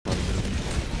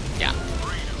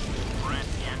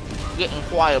getting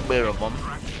quite a bit of them.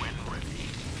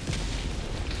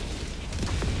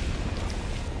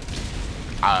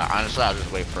 Honestly, I'll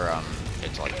just wait for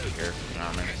it to like here. You know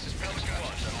what I mean?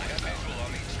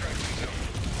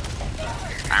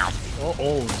 Ow.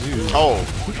 Oh, dude. Oh.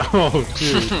 Oh,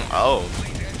 dude. Oh.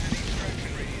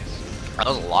 That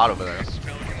was a lot over there.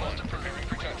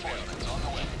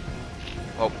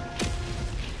 Oh.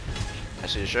 I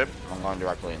see the ship. I'm going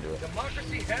directly into it.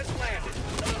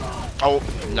 Oh,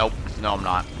 nope. No, I'm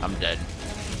not. I'm dead.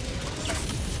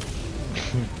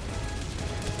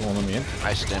 You wanna let me in?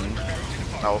 I stimmed.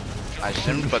 Oh, I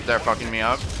stimmed, but they're fucking me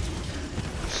up.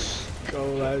 Go,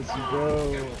 lads,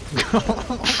 go.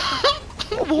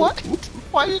 What?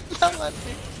 Why didn't that let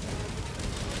me?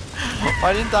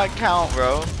 Why didn't that count,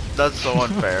 bro? That's so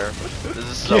unfair. This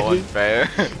is so unfair.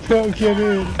 Don't get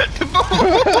in.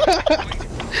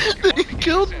 They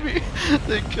killed me.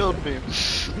 They killed me.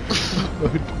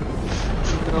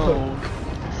 No.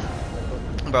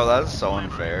 Bro, that's so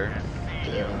unfair.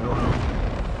 Yeah.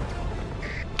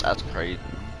 That's crazy.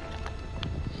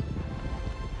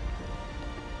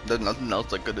 There's nothing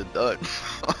else I could have done.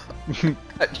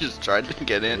 I just tried to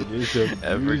get in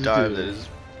every time that is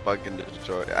fucking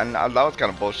destroyed. And that was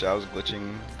kind of bullshit. I was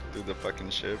glitching through the fucking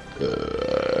ship. God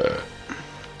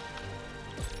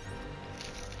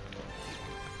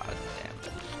damn it.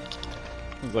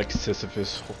 It was like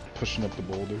Sisyphus pushing up the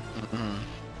boulder.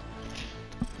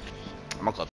 I'm gonna